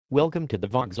Welcome to the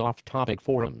Vox Off-Topic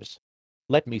Forums.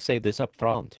 Let me say this up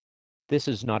front. This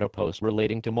is not a post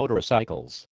relating to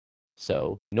motorcycles.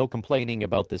 So, no complaining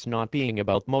about this not being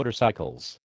about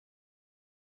motorcycles.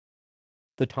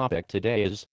 The topic today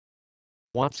is,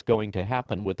 what's going to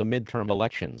happen with the midterm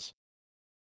elections?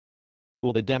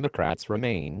 Will the Democrats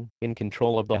remain in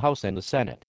control of the House and the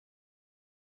Senate?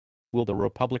 Will the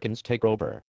Republicans take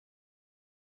over?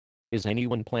 Is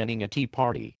anyone planning a Tea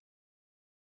Party?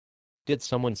 Did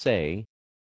someone say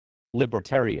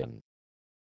libertarian?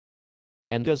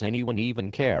 And does anyone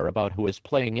even care about who is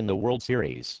playing in the World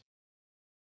Series?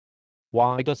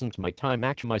 Why doesn't my tie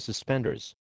match my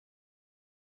suspenders?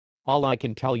 All I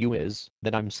can tell you is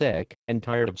that I'm sick and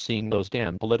tired of seeing those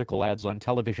damn political ads on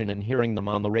television and hearing them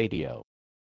on the radio.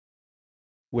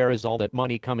 Where is all that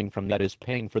money coming from that is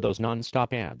paying for those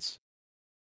non-stop ads?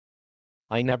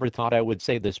 I never thought I would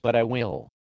say this, but I will.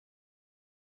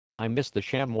 I miss the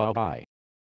ShamWow guy.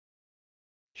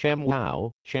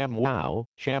 ShamWow, ShamWow,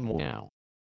 ShamWow.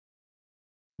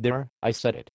 There, I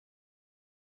said it.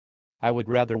 I would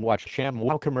rather watch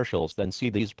ShamWow commercials than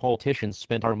see these politicians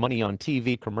spend our money on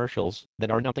TV commercials that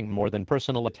are nothing more than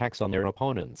personal attacks on their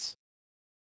opponents.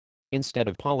 Instead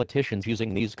of politicians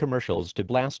using these commercials to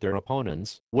blast their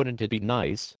opponents, wouldn't it be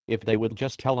nice if they would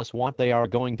just tell us what they are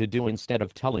going to do instead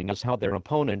of telling us how their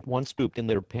opponent once pooped in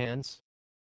their pants?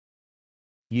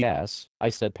 Yes, I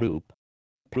said poop.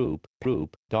 Poop,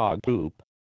 poop, dog poop.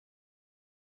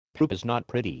 Poop is not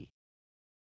pretty.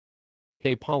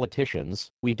 Hey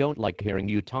politicians, we don't like hearing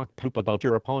you talk poop about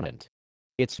your opponent.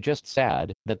 It's just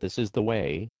sad that this is the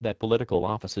way that political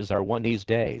offices are won these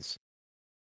days.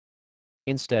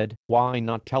 Instead, why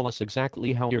not tell us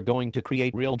exactly how you're going to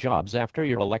create real jobs after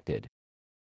you're elected?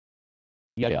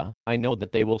 Yeah, I know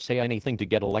that they will say anything to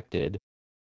get elected,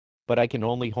 but I can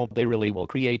only hope they really will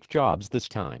create jobs this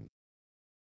time.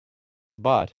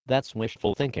 But that's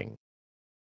wishful thinking.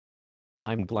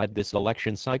 I'm glad this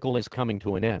election cycle is coming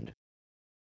to an end.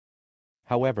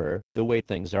 However, the way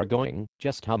things are going,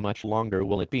 just how much longer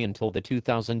will it be until the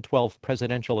 2012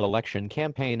 presidential election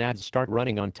campaign ads start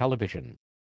running on television?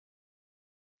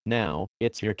 Now,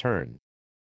 it's your turn.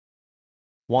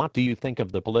 What do you think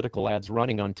of the political ads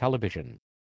running on television?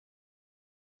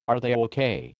 Are they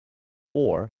okay?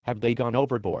 Or have they gone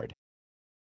overboard?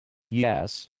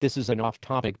 Yes, this is an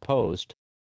off-topic post.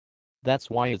 That's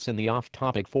why it's in the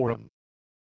off-topic forum.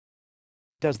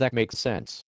 Does that make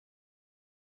sense?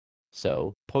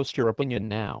 So, post your opinion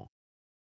now.